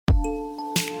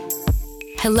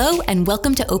Hello and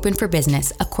welcome to Open for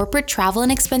Business, a corporate travel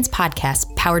and expense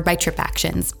podcast powered by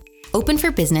TripActions. Open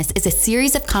for Business is a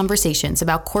series of conversations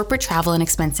about corporate travel and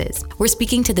expenses. We're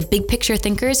speaking to the big picture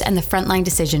thinkers and the frontline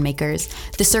decision makers,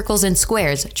 the circles and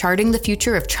squares charting the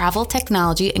future of travel,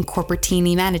 technology, and corporate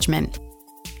T&E management.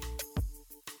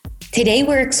 Today,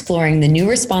 we're exploring the new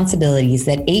responsibilities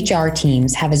that HR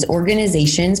teams have as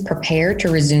organizations prepare to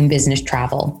resume business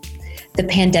travel. The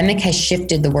pandemic has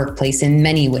shifted the workplace in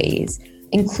many ways,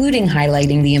 including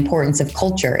highlighting the importance of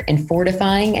culture and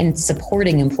fortifying and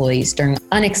supporting employees during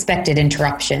unexpected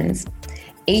interruptions.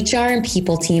 HR and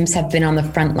people teams have been on the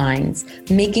front lines,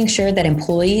 making sure that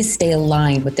employees stay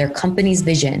aligned with their company's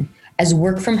vision as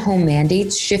work from home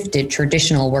mandates shifted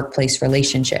traditional workplace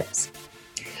relationships.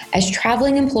 As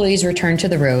traveling employees return to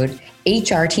the road,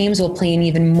 HR teams will play an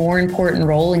even more important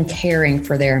role in caring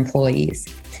for their employees.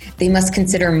 They must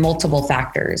consider multiple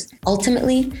factors.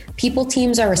 Ultimately, people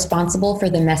teams are responsible for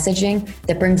the messaging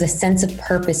that brings a sense of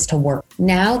purpose to work.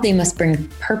 Now they must bring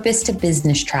purpose to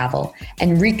business travel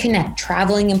and reconnect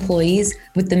traveling employees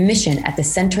with the mission at the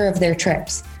center of their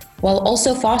trips, while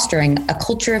also fostering a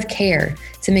culture of care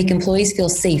to make employees feel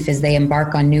safe as they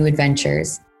embark on new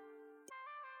adventures.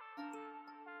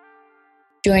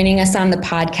 Joining us on the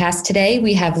podcast today,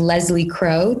 we have Leslie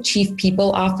Crow, Chief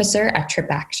People Officer at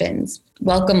TripActions.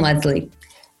 Welcome, Leslie.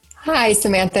 Hi,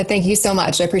 Samantha. Thank you so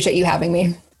much. I appreciate you having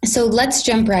me. So let's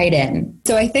jump right in.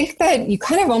 So I think that you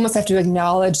kind of almost have to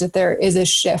acknowledge that there is a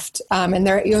shift,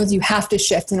 and you have to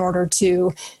shift in order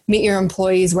to meet your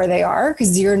employees where they are,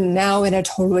 because you're now in a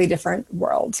totally different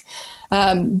world.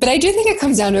 But I do think it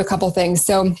comes down to a couple things.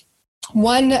 So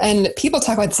one, and people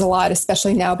talk about this a lot,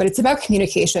 especially now, but it's about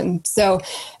communication. So,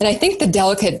 and I think the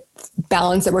delicate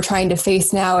balance that we're trying to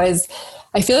face now is,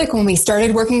 I feel like when we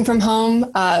started working from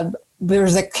home, there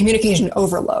was a communication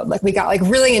overload. Like we got like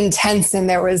really intense, and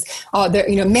there was,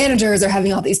 managers are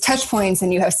having all these touch points,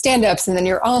 and you have stand-ups, and then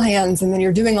you're all hands, and then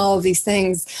you're doing all of these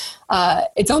things.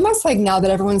 It's almost like now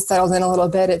that everyone's settled in a little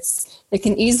bit,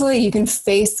 you can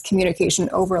face communication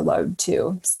overload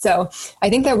too. So I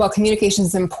think that while communication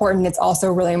is important, it's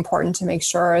also really important to make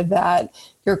sure that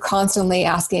you're constantly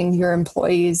asking your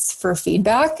employees for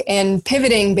feedback and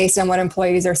pivoting based on what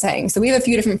employees are saying. So we have a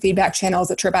few different feedback channels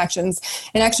at TripActions.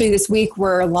 And actually this week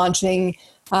we're launching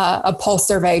a pulse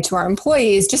survey to our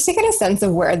employees just to get a sense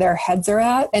of where their heads are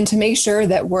at and to make sure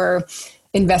that we're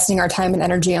investing our time and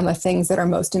energy on the things that are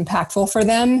most impactful for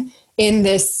them in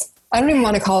this, I don't even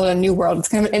want to call it a new world. It's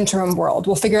kind of an interim world.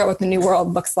 We'll figure out what the new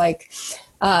world looks like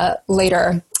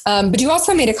later. But you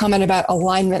also made a comment about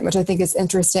alignment, which I think is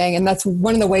interesting. And that's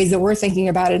one of the ways that we're thinking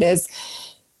about it is,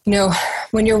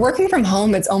 when you're working from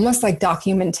home, it's almost like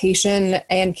documentation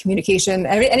and communication.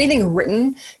 Anything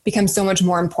written becomes so much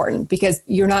more important because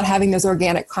you're not having those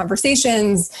organic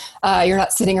conversations. You're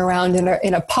not sitting around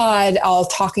in a pod all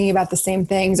talking about the same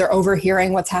things or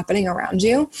overhearing what's happening around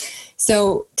you.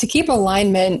 So to keep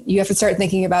alignment, you have to start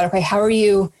thinking about, okay, how are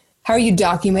you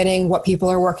documenting what people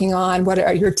are working on? What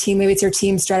are your team? Maybe it's your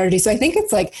team strategy. So I think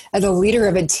it's like, as a leader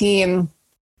of a team,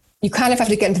 you kind of have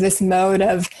to get into this mode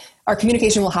of our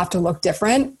communication will have to look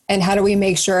different. And how do we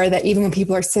make sure that even when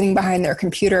people are sitting behind their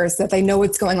computers, that they know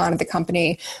what's going on at the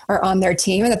company or on their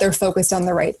team and that they're focused on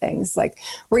the right things? Like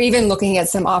we're even looking at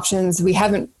some options. We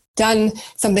haven't done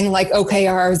something like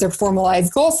OKRs or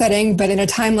formalized goal setting, but in a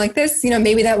time like this,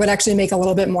 maybe that would actually make a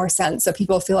little bit more sense. So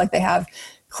people feel like they have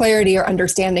clarity or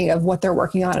understanding of what they're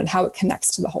working on and how it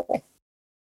connects to the whole.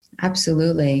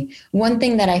 Absolutely. One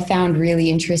thing that I found really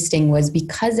interesting was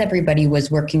because everybody was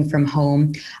working from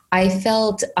home, I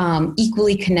felt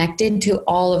equally connected to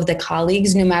all of the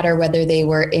colleagues, no matter whether they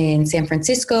were in San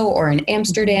Francisco or in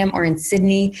Amsterdam or in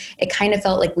Sydney. It kind of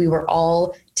felt like we were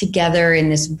all together in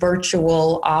this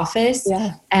virtual office.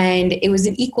 Yeah. And it was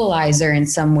an equalizer in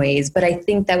some ways, but I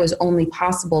think that was only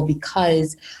possible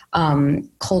because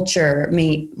culture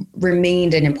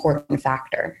remained an important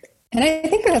factor. And I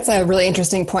think that's a really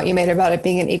interesting point you made about it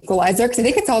being an equalizer, because I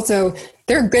think it's also,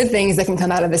 there are good things that can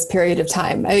come out of this period of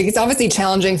time. I think it's obviously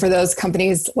challenging for those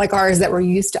companies like ours that were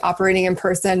used to operating in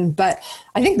person. But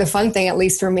I think the fun thing, at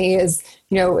least for me, is,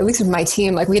 at least with my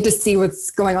team, like we get to see what's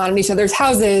going on in each other's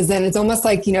houses. And it's almost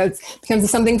like, it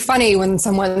becomes something funny when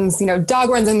someone's, dog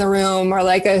runs in the room or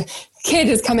like a kid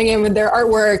is coming in with their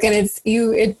artwork. And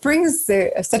it brings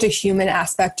such a human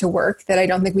aspect to work that I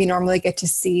don't think we normally get to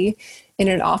see in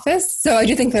an office. So I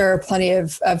do think there are plenty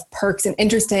of perks and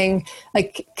interesting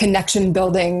like connection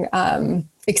building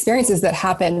experiences that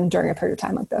happen during a period of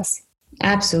time like this.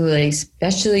 Absolutely,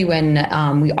 especially when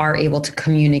we are able to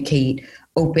communicate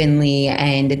openly,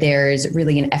 and there's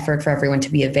really an effort for everyone to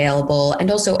be available,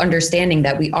 and also understanding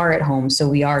that we are at home, so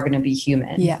we are going to be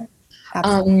human. Yeah.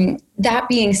 That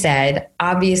being said,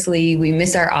 obviously we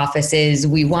miss our offices.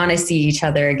 We want to see each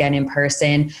other again in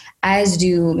person, as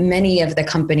do many of the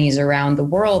companies around the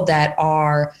world that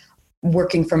are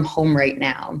working from home right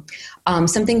now.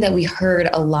 Something that we heard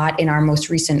a lot in our most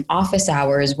recent office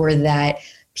hours were that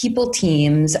people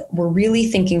teams were really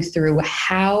thinking through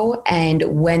how and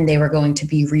when they were going to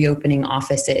be reopening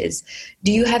offices.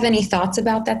 Do you have any thoughts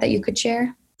about that you could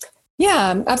share?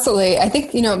 Yeah, absolutely. I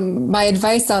think, my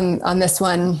advice on this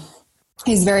one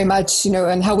is very much,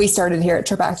 and how we started here at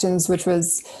TripActions, which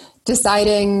was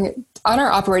deciding on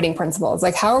our operating principles,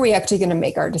 like how are we actually going to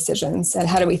make our decisions and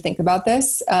how do we think about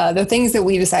this? The things that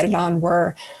we decided on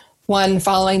were, one,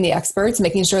 following the experts,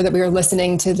 making sure that we were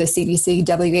listening to the CDC,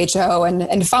 WHO,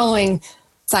 and following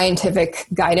scientific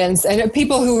guidance and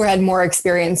people who had more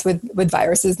experience with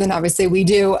viruses than obviously we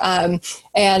do.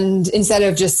 And instead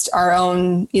of just our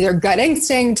own either gut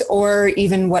instinct or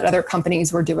even what other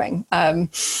companies were doing.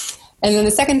 And then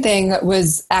the second thing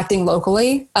was acting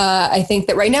locally. I think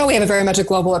that right now we have a very much a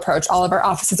global approach. All of our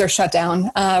offices are shut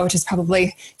down, which is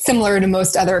probably similar to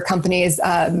most other companies,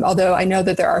 although I know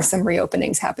that there are some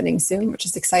reopenings happening soon, which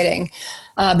is exciting.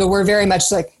 But we're very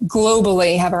much like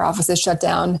globally have our offices shut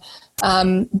down.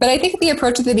 But I think the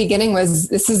approach at the beginning was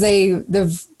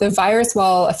the virus,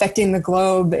 while affecting the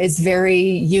globe, is very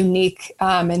unique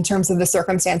in terms of the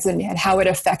circumstance and how it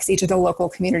affects each of the local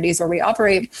communities where we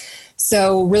operate.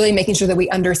 So really making sure that we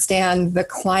understand the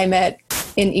climate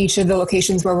in each of the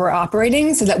locations where we're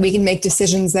operating so that we can make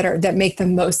decisions that make the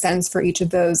most sense for each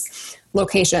of those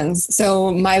locations.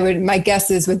 So my guess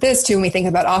is with this too, when we think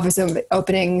about office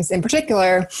openings in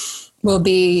particular, will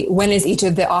be when is each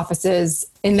of the offices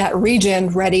in that region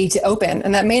ready to open?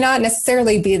 And that may not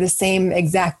necessarily be the same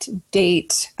exact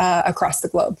date across the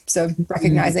globe. So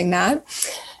recognizing that.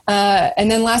 And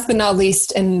then last but not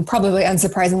least, and probably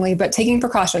unsurprisingly, but taking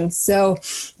precautions. So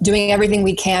doing everything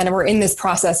we can, and we're in this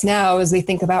process now as we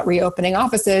think about reopening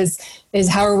offices, is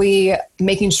how are we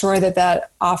making sure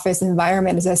that office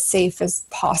environment is as safe as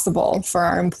possible for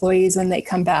our employees when they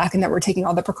come back, and that we're taking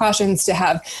all the precautions to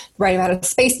have the right amount of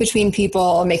space between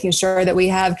people, making sure that we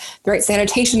have the right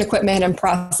sanitation equipment and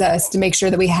process to make sure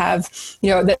that we have,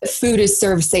 that food is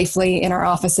served safely in our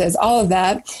offices, all of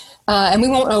that. And we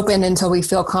won't open until we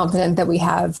feel confident that we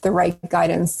have the right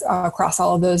guidance across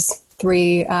all of those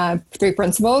three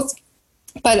principles.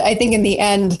 But I think in the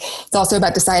end, it's also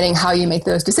about deciding how you make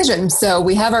those decisions. So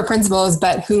we have our principles,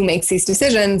 but who makes these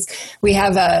decisions? We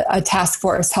have a task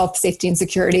force, health, safety, and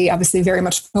security, obviously very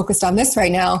much focused on this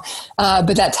right now.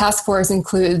 But that task force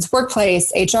includes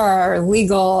workplace, HR,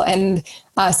 legal, and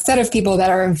a set of people that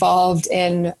are involved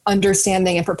in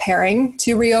understanding and preparing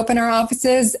to reopen our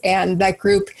offices. And that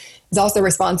group is also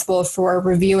responsible for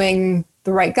reviewing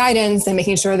the right guidance and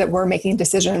making sure that we're making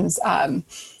decisions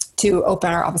to open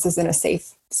our offices in a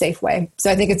safe way. So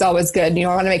I think it's always good. I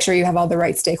want to make sure you have all the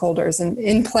right stakeholders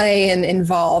in play and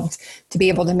involved to be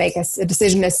able to make a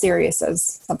decision as serious as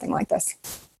something like this.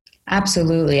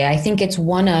 Absolutely. I think it's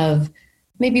one of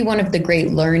the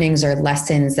great learnings or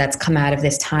lessons that's come out of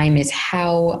this time is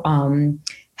how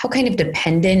kind of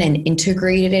dependent and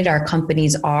integrated our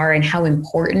companies are, and how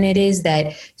important it is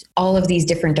that all of these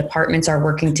different departments are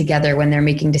working together when they're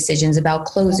making decisions about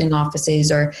closing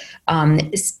offices or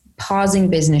pausing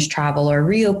business travel or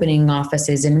reopening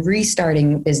offices and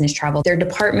restarting business travel. Their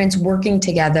departments working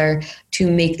together to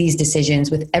make these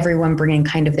decisions, with everyone bringing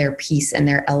kind of their piece and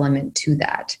their element to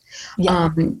that.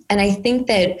 Yeah. And I think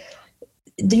that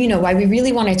why we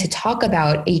really wanted to talk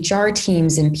about HR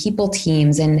teams and people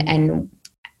teams and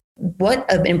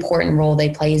what an important role they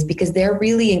play is because they're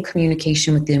really in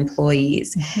communication with the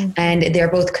employees. Mm-hmm. And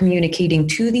they're both communicating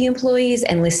to the employees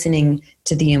and listening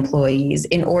to the employees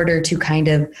in order to kind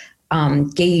of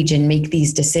gauge and make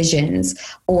these decisions,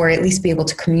 or at least be able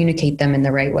to communicate them in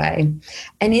the right way.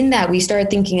 And in that, we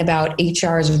started thinking about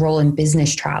HR's role in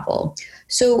business travel.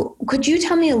 So could you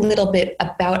tell me a little bit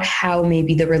about how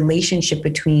maybe the relationship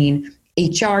between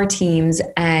HR teams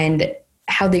and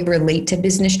how they relate to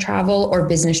business travel or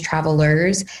business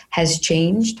travelers has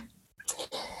changed?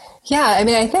 Yeah, I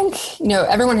mean, I think,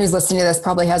 everyone who's listening to this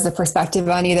probably has a perspective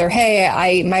on either,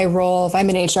 hey, my role, if I'm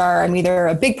in HR, I'm either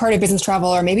a big part of business travel,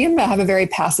 or maybe I'm going to have a very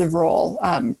passive role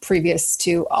previous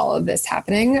to all of this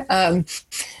happening. I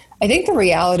think the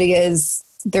reality is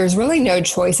there's really no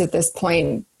choice at this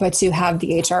point but to have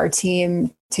the HR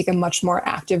team take a much more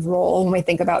active role when we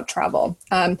think about travel.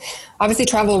 Obviously,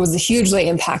 travel was hugely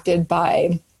impacted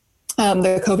by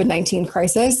the COVID-19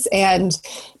 crisis. And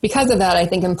because of that, I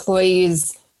think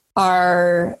employees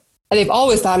they've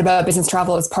always thought about business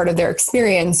travel as part of their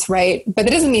experience, right? But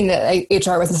that doesn't mean that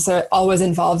HR was necessarily always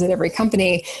involved at every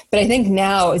company. But I think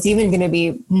now it's even going to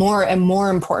be more and more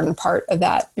important part of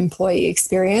that employee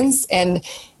experience. And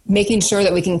making sure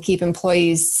that we can keep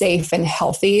employees safe and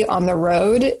healthy on the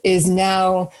road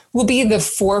will be the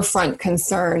forefront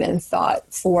concern and thought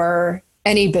for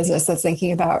any business that's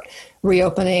thinking about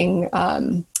reopening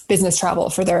business travel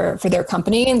for their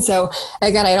company. And so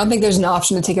again, I don't think there's an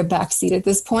option to take a back seat at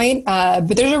this point, but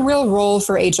there's a real role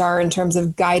for HR in terms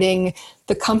of guiding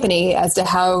the company as to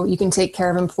how you can take care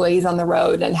of employees on the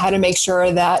road and how to make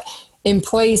sure that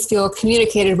employees feel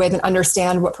communicated with and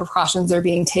understand what precautions are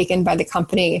being taken by the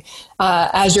company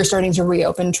as you're starting to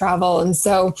reopen travel. And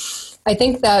so I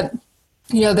think that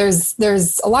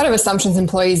there's a lot of assumptions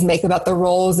employees make about the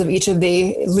roles of each of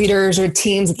the leaders or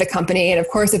teams at the company. And of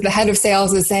course, if the head of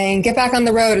sales is saying, get back on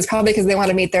the road, it's probably because they want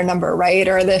to meet their number, right?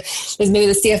 Or maybe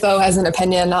the CFO has an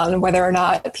opinion on whether or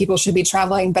not people should be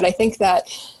traveling. But I think that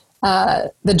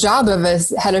the job of a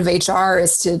head of HR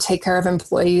is to take care of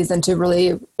employees and to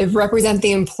really represent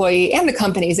the employee and the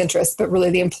company's interest, but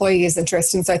really the employee's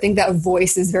interest. And so I think that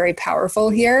voice is very powerful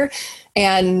here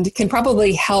and can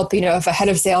probably help, if a head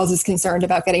of sales is concerned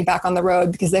about getting back on the road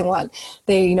because they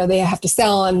have to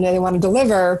sell and they want to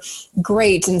deliver,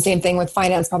 great. And same thing with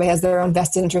finance, probably has their own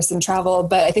vested interest in travel.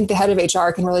 But I think the head of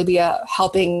HR can really be a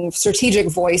helping strategic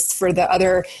voice for the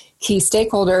other key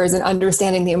stakeholders and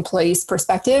understanding the employee's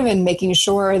perspective and making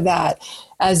sure that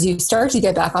as you start to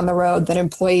get back on the road, that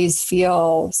employees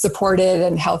feel supported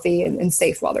and healthy and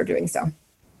safe while they're doing so.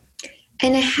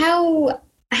 And how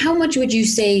much would you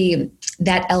say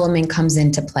that element comes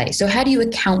into play? So how do you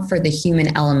account for the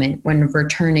human element when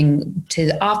returning to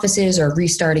the offices or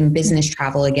restarting business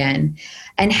travel again?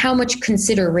 And how much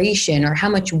consideration or how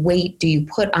much weight do you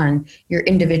put on your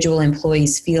individual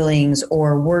employees' feelings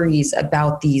or worries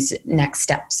about these next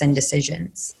steps and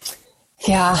decisions?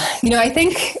 Yeah. I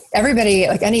think everybody,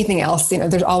 like anything else,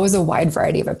 there's always a wide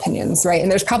variety of opinions, right?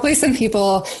 And there's probably some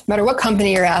people, no matter what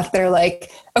company you're at, they're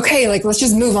like, okay, let's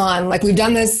just move on. We've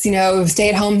done this, stay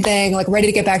at home thing, ready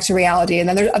to get back to reality. And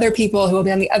then there's other people who will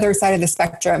be on the other side of the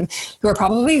spectrum who are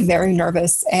probably very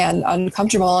nervous and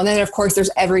uncomfortable. And then of course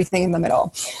there's everything in the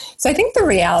middle. So I think the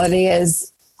reality is,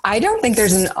 I don't think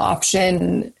there's an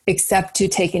option except to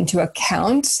take into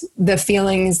account the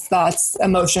feelings, thoughts,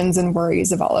 emotions, and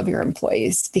worries of all of your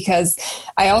employees. Because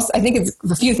I think it's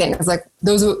a few things like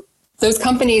those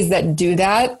companies that do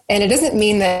that. And it doesn't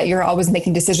mean that you're always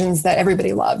making decisions that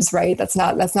everybody loves, right? That's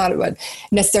not what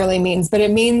necessarily means, but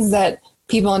it means that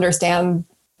people understand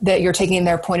that you're taking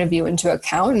their point of view into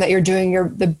account and that you're doing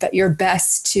your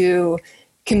best to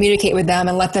communicate with them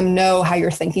and let them know how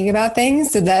you're thinking about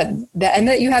things so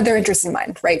that you have their interests in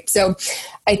mind, right? So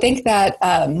I think that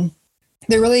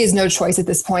there really is no choice at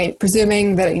this point,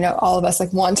 presuming that, all of us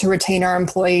want to retain our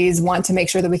employees, want to make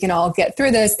sure that we can all get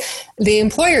through this. The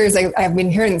employers, I've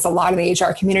been hearing this a lot in the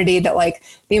HR community, that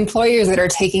the employers that are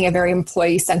taking a very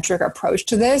employee-centric approach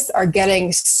to this are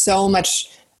getting so much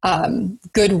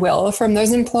goodwill from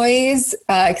those employees.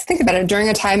 Think about it, during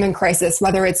a time in crisis,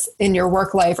 whether it's in your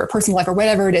work life or personal life or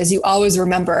whatever it is, you always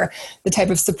remember the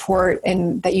type of support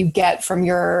and that you get from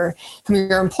your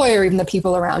employer, even the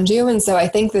people around you. And so I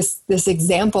think this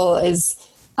example is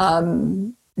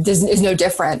no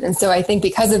different. And so I think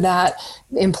because of that,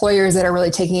 employers that are really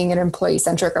taking an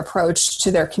employee-centric approach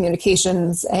to their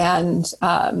communications and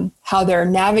how they're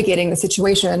navigating the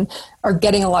situation are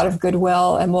getting a lot of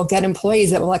goodwill and will get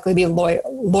employees that will likely be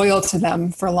loyal to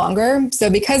them for longer. So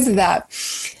because of that,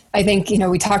 I think,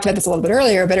 we talked about this a little bit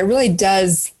earlier, but it really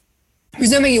does,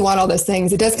 presuming you want all those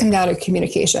things, it does come down to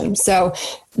communication. So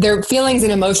their feelings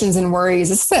and emotions and worries,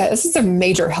 this is a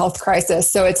major health crisis.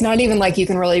 So it's not even like you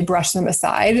can really brush them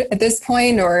aside at this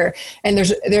point,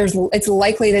 it's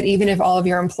likely that even if all of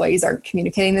your employees are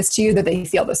communicating this to you, that they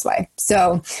feel this way.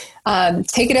 So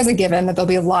take it as a given that there'll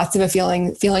be lots of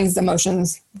feelings,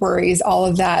 emotions, worries, all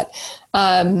of that.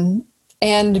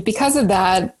 And because of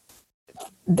that,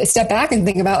 step back and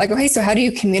think about okay, so how do you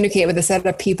communicate with a set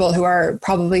of people who are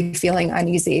probably feeling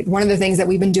uneasy? One of the things that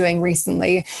we've been doing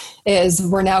recently is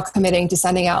we're now committing to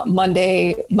sending out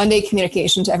Monday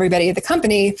communication to everybody at the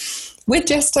company with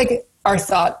just our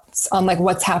thoughts on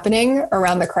what's happening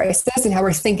around the crisis and how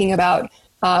we're thinking about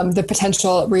the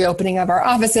potential reopening of our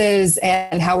offices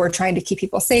and how we're trying to keep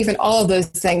people safe and all of those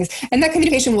things. And that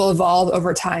communication will evolve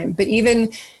over time. But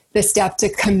even the step to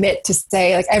commit to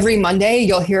say, like, every Monday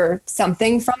you'll hear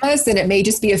something from us, and it may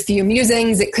just be a few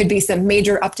musings. It could be some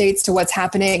major updates to what's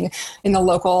happening in the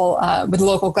local, with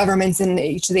local governments in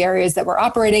each of the areas that we're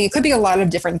operating. It could be a lot of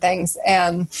different things.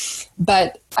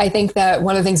 But I think that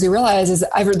one of the things we realize is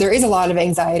there is a lot of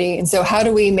anxiety. And so how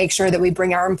do we make sure that we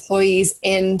bring our employees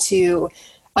into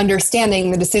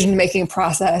understanding the decision-making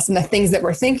process and the things that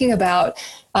we're thinking about,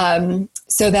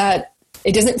 so that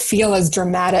it doesn't feel as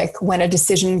dramatic when a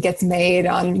decision gets made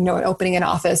on, opening an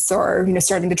office or,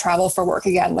 starting to travel for work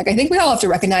again. Like, I think we all have to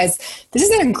recognize this is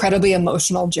an incredibly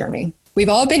emotional journey. We've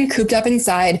all been cooped up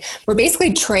inside. We're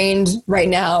basically trained right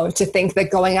now to think that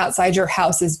going outside your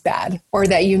house is bad, or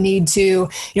that you need to,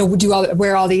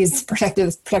 wear all these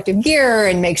protective gear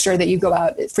and make sure that you go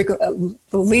out the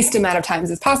least amount of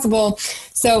times as possible.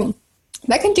 So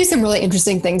that can do some really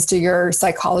interesting things to your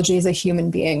psychology as a human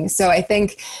being. So I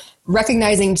think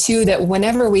recognizing too that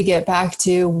whenever we get back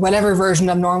to whatever version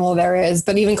of normal there is,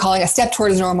 but even calling a step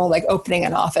towards normal, like opening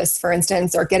an office, for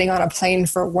instance, or getting on a plane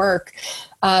for work,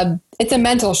 it's a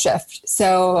mental shift.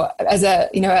 So as an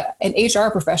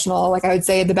HR professional, like, I would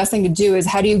say the best thing to do is,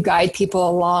 how do you guide people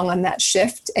along on that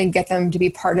shift and get them to be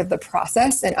part of the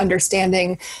process and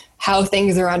understanding how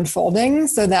things are unfolding,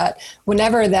 so that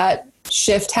whenever that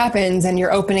shift happens and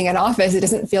you're opening an office, it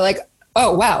doesn't feel like,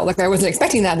 oh, wow, like I wasn't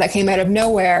expecting that. That came out of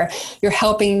nowhere. You're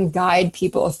helping guide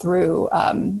people through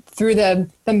the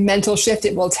mental shift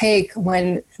it will take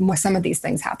when some of these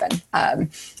things happen.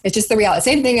 It's just the reality.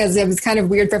 Same thing as it was kind of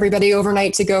weird for everybody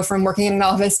overnight to go from working in an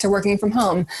office to working from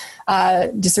home.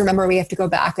 Just remember, we have to go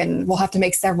back, and we'll have to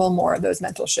make several more of those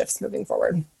mental shifts moving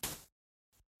forward.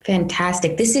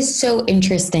 Fantastic. This is so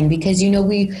interesting because,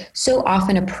 we so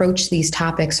often approach these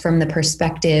topics from the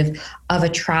perspective of a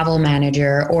travel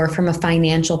manager or from a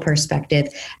financial perspective.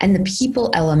 And the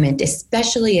people element,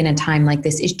 especially in a time like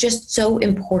this, is just so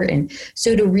important.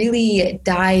 So to really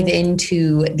dive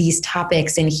into these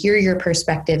topics and hear your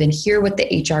perspective and hear what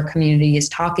the HR community is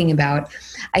talking about,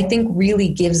 I think really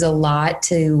gives a lot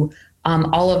to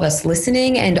all of us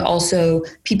listening, and also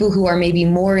people who are maybe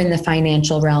more in the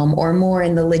financial realm or more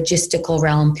in the logistical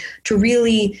realm, to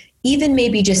really even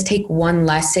maybe just take one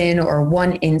lesson or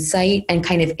one insight and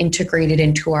kind of integrate it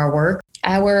into our work.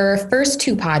 Our first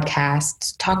two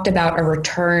podcasts talked about a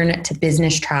return to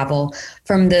business travel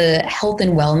from the health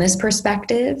and wellness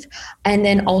perspective, and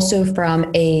then also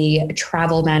from a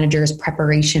travel manager's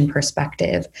preparation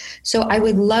perspective. So I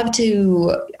would love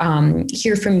to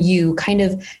hear from you, kind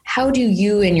of how do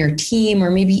you and your team, or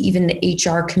maybe even the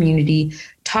HR community,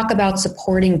 talk about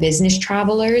supporting business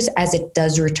travelers as it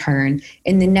does return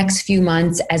in the next few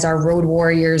months, as our road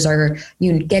warriors are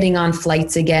getting on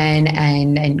flights again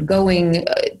and going,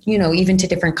 even to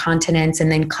different continents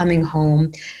and then coming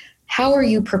home. How are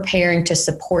you preparing to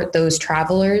support those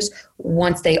travelers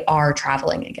once they are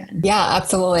traveling again? Yeah,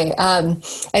 absolutely. I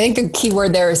think the key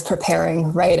word there is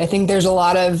preparing, right? I think there's a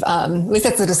lot of, at least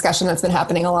that's a discussion that's been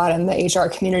happening a lot in the HR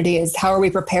community, is how are we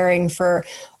preparing for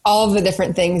all of the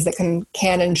different things that can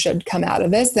and should come out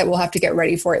of this that we'll have to get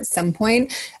ready for at some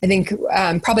point. I think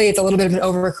probably it's a little bit of an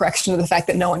overcorrection of the fact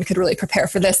that no one could really prepare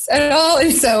for this at all.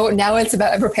 And so now it's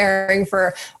about preparing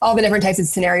for all the different types of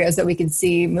scenarios that we could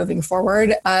see moving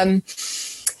forward.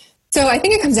 So I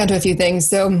think it comes down to a few things.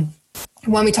 So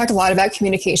one, we talked a lot about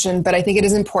communication, but I think it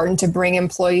is important to bring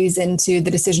employees into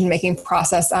the decision-making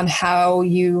process on how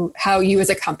you as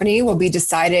a company will be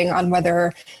deciding on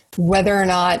whether or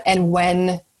not and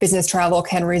when business travel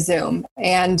can resume.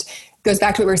 And goes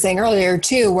back to what we were saying earlier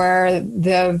too, where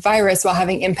the virus, while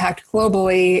having impact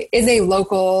globally, is a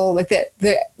local, like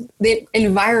the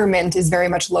environment is very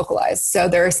much localized. So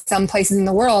there are some places in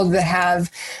the world that have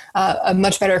a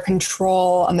much better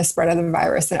control on the spread of the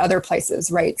virus than other places,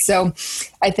 right? So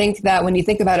I think that when you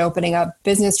think about opening up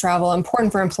business travel,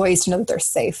 important for employees to know that they're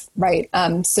safe, right?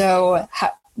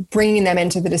 Bringing them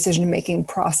into the decision-making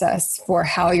process for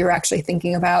how you're actually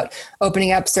thinking about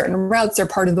opening up certain routes or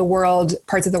parts of the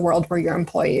world where your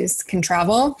employees can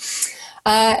travel.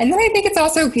 And then I think it's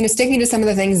also, sticking to some of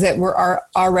the things that are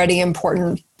already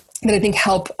important that I think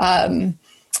help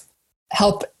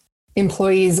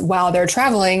employees while they're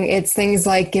traveling. It's things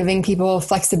like giving people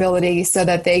flexibility so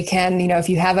that they can, if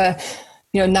you have a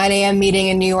 9 a.m. meeting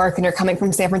in New York and you're coming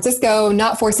from San Francisco,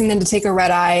 not forcing them to take a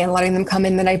red eye and letting them come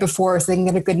in the night before so they can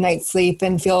get a good night's sleep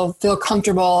and feel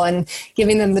comfortable, and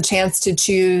giving them the chance to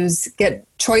choose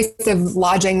choice of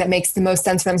lodging that makes the most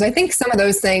sense for them. So I think some of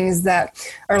those things that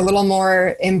are a little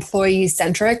more employee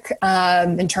centric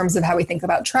in terms of how we think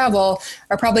about travel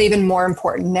are probably even more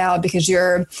important now, because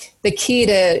the key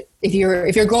to, if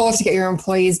your goal is to get your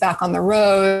employees back on the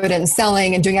road and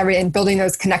selling and doing everything and building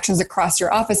those connections across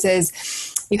your offices,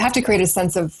 you have to create a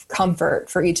sense of comfort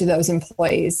for each of those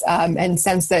employees, and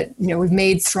sense that, we've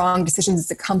made strong decisions as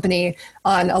a company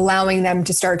on allowing them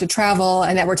to start to travel,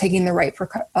 and that we're taking the right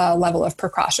level of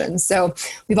precautions. So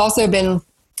we've also been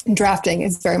drafting,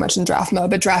 is very much in draft mode,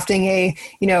 but drafting a,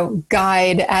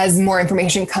 guide as more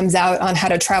information comes out on how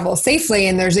to travel safely.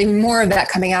 And there's even more of that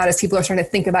coming out as people are starting to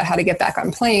think about how to get back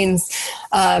on planes,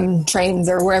 trains,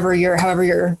 or however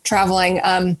you're traveling.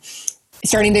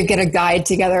 Starting to get a guide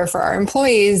together for our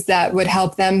employees that would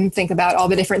help them think about all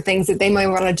the different things that they might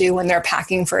want to do when they're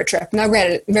packing for a trip. Now,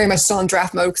 granted, very much still in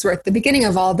draft mode because we're at the beginning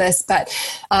of all this, but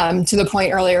to the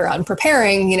point earlier on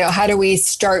preparing, how do we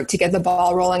start to get the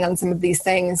ball rolling on some of these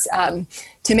things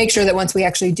to make sure that once we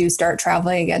actually do start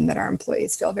traveling again, that our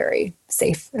employees feel very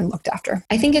safe and looked after.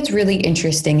 I think it's really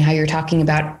interesting how you're talking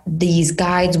about these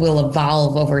guides will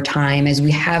evolve over time as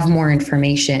we have more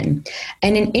information.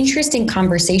 And an interesting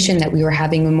conversation that we were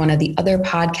having in one of the other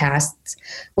podcasts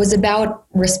was about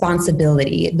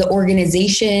responsibility, the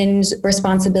organization's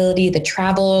responsibility, the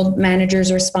travel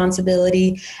manager's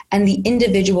responsibility, and the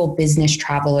individual business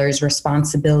traveler's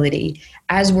responsibility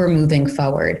as we're moving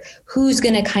forward. Who's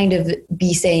going to kind of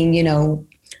be saying,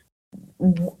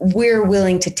 we're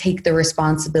willing to take the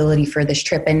responsibility for this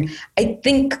trip. And I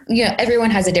think,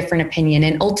 everyone has a different opinion,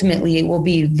 and ultimately it will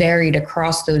be varied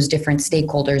across those different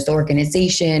stakeholders, the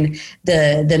organization,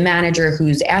 the manager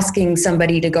who's asking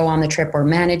somebody to go on the trip or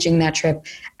managing that trip,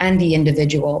 and the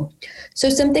individual. So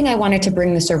something I wanted to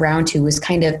bring this around to was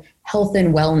kind of health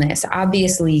and wellness.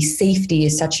 Obviously, safety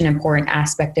is such an important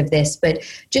aspect of this, but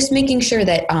just making sure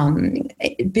that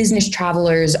business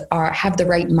travelers have the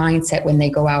right mindset when they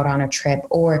go out on a trip,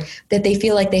 or that they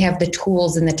feel like they have the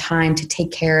tools and the time to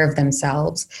take care of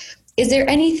themselves. Is there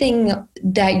anything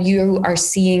that you are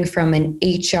seeing from an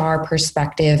HR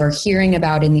perspective or hearing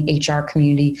about in the HR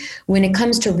community when it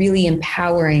comes to really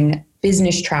empowering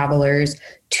business travelers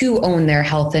to own their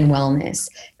health and wellness,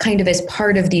 kind of as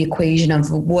part of the equation of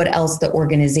what else the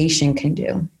organization can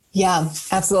do? Yeah,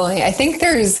 absolutely. I think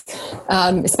there's,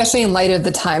 especially in light of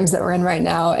the times that we're in right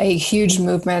now, a huge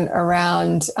movement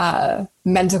around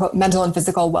mental and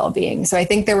physical well-being. So I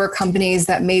think there were companies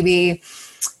that maybe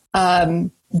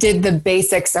did the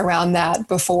basics around that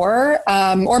before,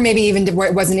 or maybe even where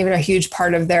it wasn't even a huge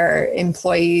part of their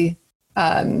employee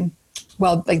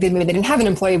maybe they didn't have an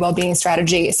employee well-being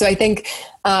strategy. So I think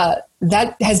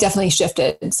that has definitely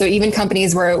shifted. So even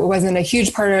companies where it wasn't a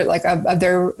huge part of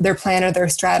their plan or their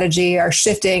strategy are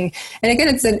shifting. And again,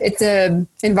 it's a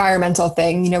environmental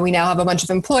thing. We now have a bunch of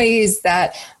employees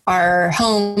that are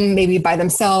home, maybe by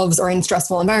themselves or in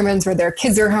stressful environments where their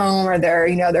kids are home, or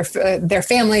their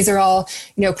families are all,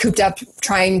 cooped up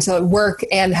trying to work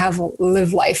and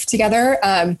live life together.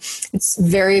 It's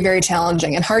very, very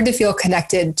challenging and hard to feel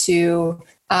connected to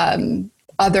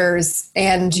others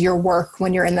and your work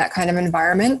when you're in that kind of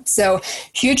environment. So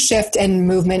huge shift and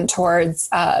movement towards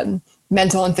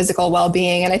mental and physical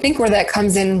well-being. And I think where that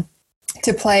comes in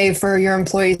to play for your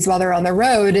employees while they're on the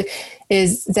road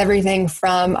is everything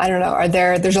from,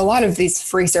 there's a lot of these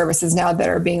free services now that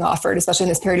are being offered, especially in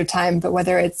this period of time, but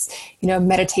whether it's,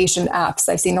 meditation apps,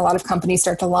 I've seen a lot of companies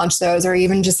start to launch those, or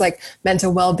even just like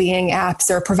mental well-being apps,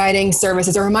 or providing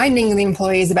services or reminding the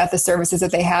employees about the services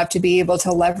that they have to be able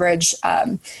to leverage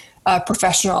a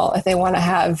professional if they want to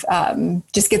have,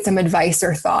 just get some advice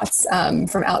or thoughts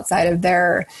from outside of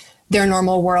their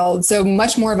normal world. So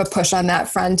much more of a push on that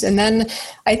front. And then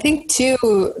I think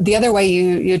too, the other way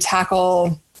you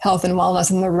tackle health and wellness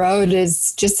on the road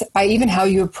is just by even how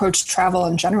you approach travel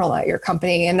in general at your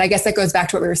company. And I guess that goes back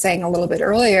to what we were saying a little bit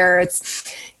earlier.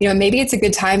 It's, maybe it's a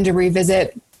good time to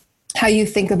revisit how you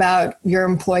think about your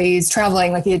employees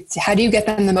traveling. How do you get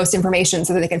them the most information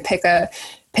so that they can pick a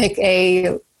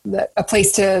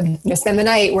place to spend the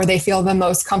night where they feel the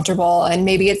most comfortable? And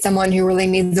maybe it's someone who really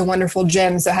needs a wonderful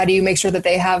gym. So how do you make sure that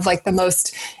they have the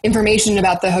most information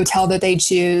about the hotel that they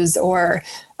choose, or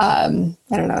in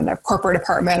their corporate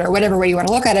apartment, or whatever way you want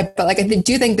to look at it. But I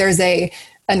do think there's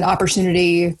an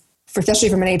opportunity especially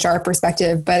from an HR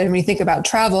perspective, but when you think about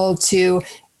travel, to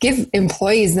give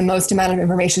employees the most amount of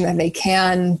information that they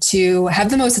can, to have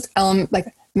the most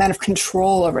amount of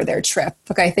control over their trip.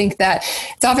 Look, I think that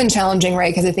it's often challenging,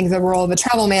 right? Because I think the role of a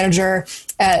travel manager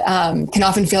can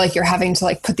often feel like you're having to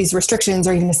like put these restrictions,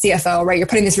 or even a CFO, right? You're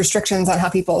putting these restrictions on how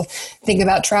people think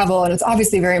about travel. And it's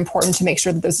obviously very important to make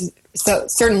sure that those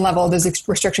certain level of those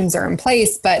restrictions are in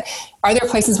place. But are there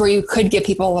places where you could give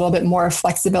people a little bit more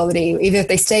flexibility? Even if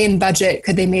they stay in budget,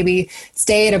 could they maybe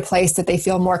stay at a place that they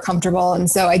feel more comfortable?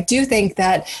 And so I do think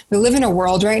that we live in a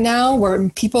world right now where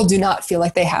people do not feel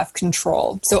like they have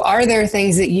control. So are there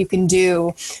things that you can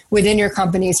do within your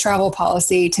company's travel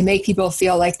policy to make people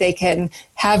feel like they can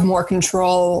have more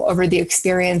control over the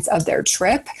experience of their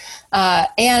trip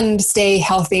and stay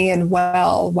healthy and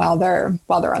well while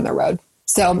they're on the road?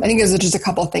 So I think those are just a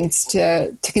couple of things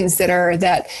to consider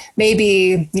that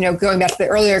maybe, going back to the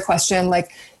earlier question,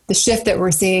 like the shift that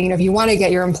we're seeing, if you want to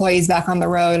get your employees back on the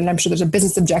road, and I'm sure there's a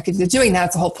business objective to doing that,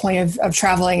 it's the whole point of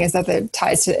traveling is that it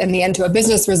ties to, in the end, to a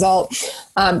business result.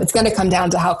 It's going to come down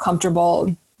to how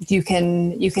comfortable you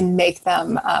can make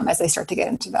them as they start to get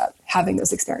into that, having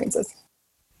those experiences.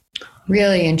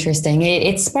 Really interesting.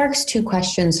 It sparks two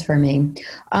questions for me.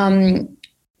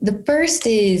 The first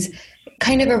is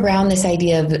kind of around this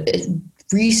idea of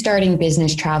restarting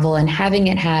business travel and having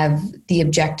it have the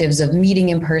objectives of meeting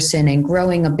in person and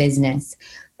growing a business.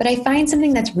 But I find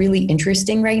something that's really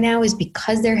interesting right now is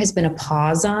because there has been a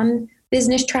pause on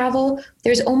business travel,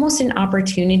 there's almost an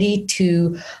opportunity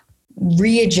to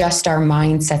readjust our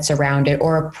mindsets around it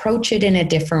or approach it in a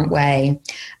different way.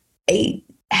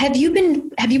 Have you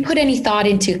put any thought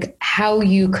into how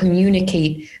you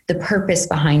communicate the purpose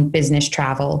behind business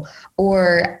travel,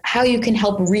 or how you can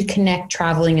help reconnect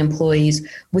traveling employees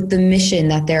with the mission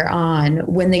that they're on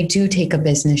when they do take a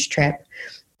business trip?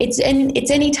 It's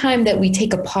any time that we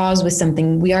take a pause with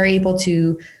something, we are able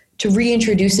to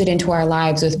reintroduce it into our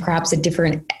lives with perhaps a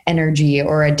different energy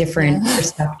or a different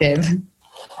perspective.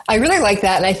 I really like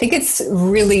that. And I think it's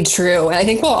really true. And I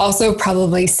think we'll also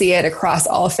probably see it across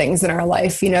all things in our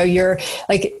life. You're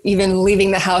like even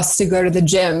leaving the house to go to the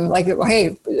gym, like,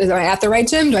 hey, am I at the right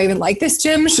gym? Do I even like this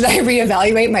gym? Should I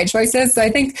reevaluate my choices? So I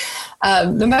think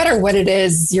no matter what it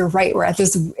is, you're right. We're at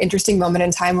this interesting moment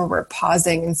in time where we're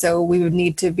pausing. And so we would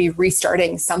need to be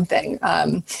restarting something.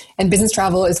 And business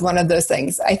travel is one of those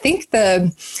things. I think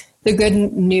the good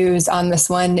news on this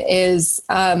one is,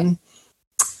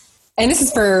 and this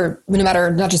is for no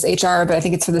matter, not just HR, but I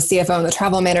think it's for the CFO and the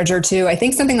travel manager too. I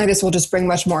think something like this will just bring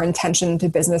much more intention to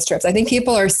business trips. I think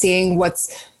people are seeing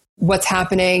what's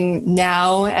happening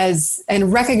now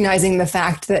and recognizing the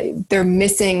fact that they're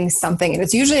missing something. And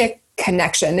it's usually a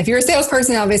connection. If you're a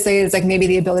salesperson, obviously it's like maybe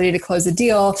the ability to close a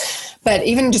deal, but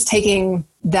even just taking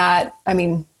that,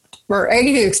 or I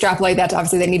need to extrapolate that to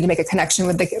obviously they need to make a connection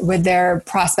with their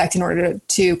prospect in order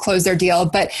to close their deal.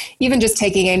 But even just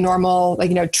taking a normal,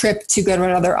 trip to go to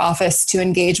another office to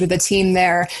engage with the team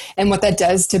there and what that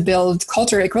does to build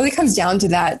culture, it really comes down to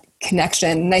that connection.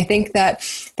 And I think that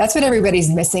that's what everybody's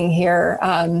missing here.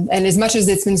 And as much as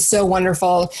it's been so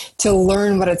wonderful to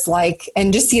learn what it's like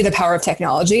and just see the power of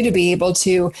technology to be able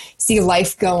to see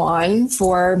life go on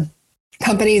for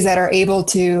companies that are able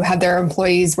to have their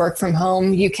employees work from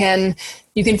home, you can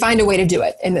find a way to do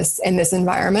it in this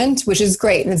environment, which is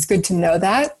great. And it's good to know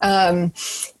that.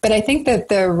 But I think that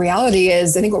the reality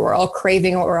is, I think what we're all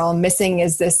craving, what we're all missing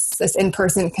is this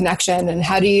in-person connection. And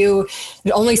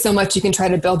only so much you can try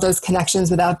to build those connections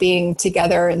without being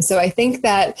together. And so I think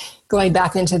that going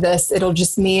back into this, it'll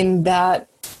just mean that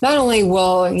not only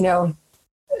will,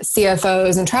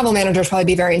 CFOs and travel managers probably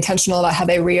be very intentional about how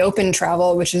they reopen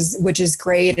travel, which is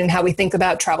great, and how we think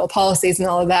about travel policies and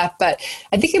all of that. But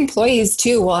I think employees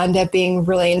too will end up being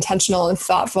really intentional and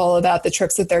thoughtful about the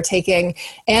trips that they're taking,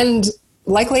 and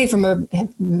likely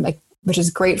which is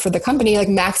great for the company, like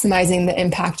maximizing the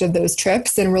impact of those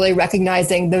trips and really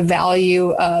recognizing the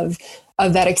value of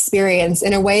that experience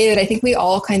in a way that I think we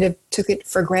all kind of took it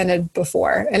for granted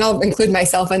before. And I'll include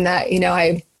myself in that.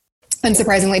 I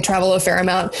unsurprisingly travel a fair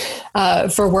amount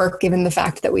for work, given the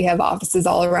fact that we have offices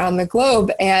all around the globe.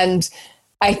 And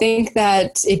I think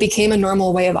that it became a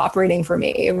normal way of operating for me.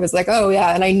 It was like, oh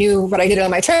yeah. And I knew what I did on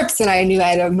my trips, and I knew I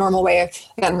had a normal way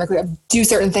of do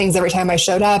certain things every time I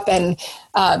showed up. And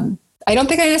I don't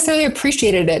think I necessarily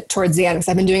appreciated it towards the end, because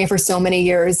I've been doing it for so many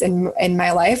years in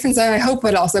my life. And so I hope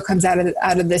what also comes out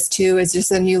of this too is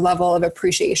just a new level of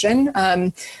appreciation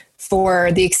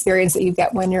for the experience that you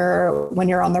get when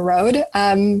you're on the road,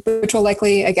 which will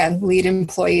likely, again, lead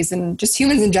employees and just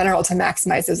humans in general to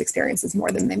maximize those experiences more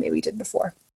than they maybe did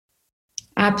before.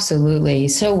 Absolutely.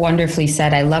 So wonderfully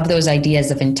said. I love those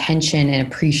ideas of intention and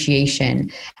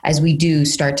appreciation as we do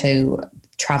start to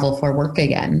travel for work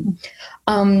again.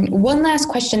 One last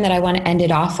question that I want to end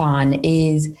it off on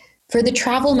is for the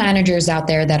travel managers out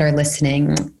there that are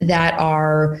listening that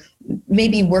are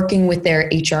maybe working with their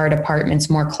HR departments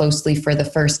more closely for the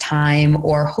first time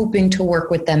or hoping to work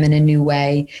with them in a new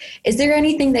way. Is there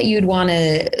anything that you'd want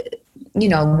to,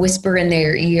 whisper in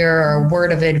their ear or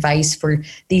word of advice for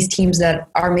these teams that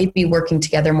are maybe working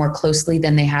together more closely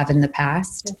than they have in the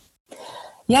past?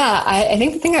 Yeah, I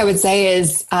think the thing I would say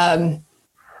is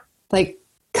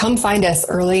come find us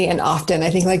early and often. I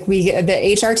think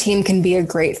the HR team can be a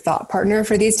great thought partner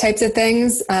for these types of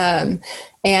things.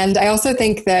 And I also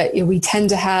think that we tend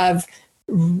to have,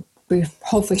 we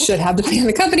hopefully should have, depending on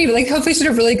the company, but hopefully should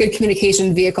have really good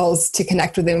communication vehicles to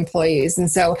connect with the employees. And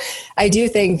so I do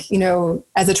think,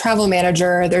 as a travel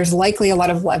manager, there's likely a lot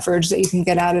of leverage that you can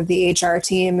get out of the HR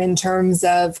team in terms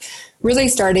of really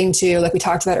starting to, like we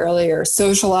talked about earlier,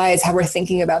 socialize how we're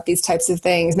thinking about these types of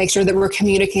things, make sure that we're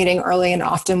communicating early and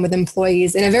often with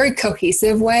employees in a very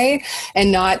cohesive way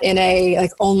and not in a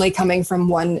only coming from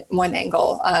one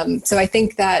angle. So I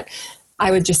think that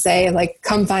I would just say,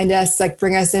 come find us,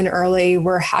 bring us in early.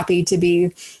 We're happy to be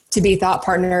thought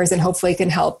partners and hopefully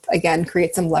can help, again,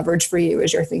 create some leverage for you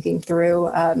as you're thinking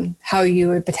through how you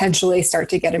would potentially start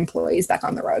to get employees back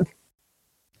on the road.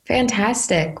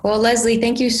 Fantastic. Well, Leslie,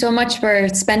 thank you so much for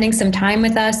spending some time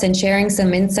with us and sharing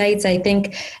some insights. I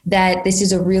think that this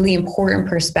is a really important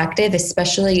perspective,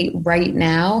 especially right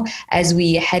now as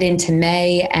we head into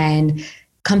May and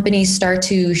companies start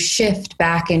to shift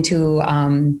back into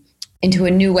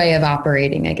a new way of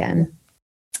operating again.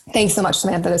 Thanks so much,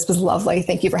 Samantha. This was lovely.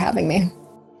 Thank you for having me.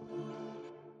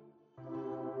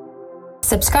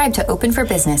 Subscribe to Open for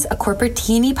Business, a corporate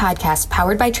T&E podcast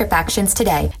powered by TripActions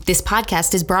today. This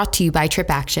podcast is brought to you by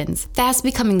TripActions. Fast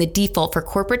becoming the default for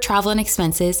corporate travel and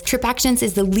expenses, TripActions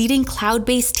is the leading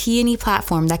cloud-based T&E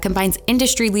platform that combines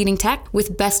industry-leading tech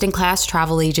with best-in-class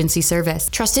travel agency service.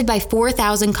 Trusted by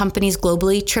 4,000 companies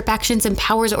globally, TripActions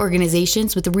empowers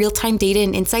organizations with real-time data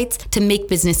and insights to make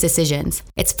business decisions.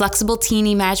 Its flexible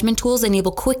T&E management tools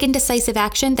enable quick and decisive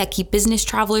action that keep business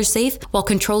travelers safe while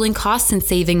controlling costs and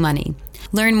saving money.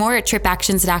 Learn more at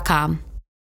tripactions.com.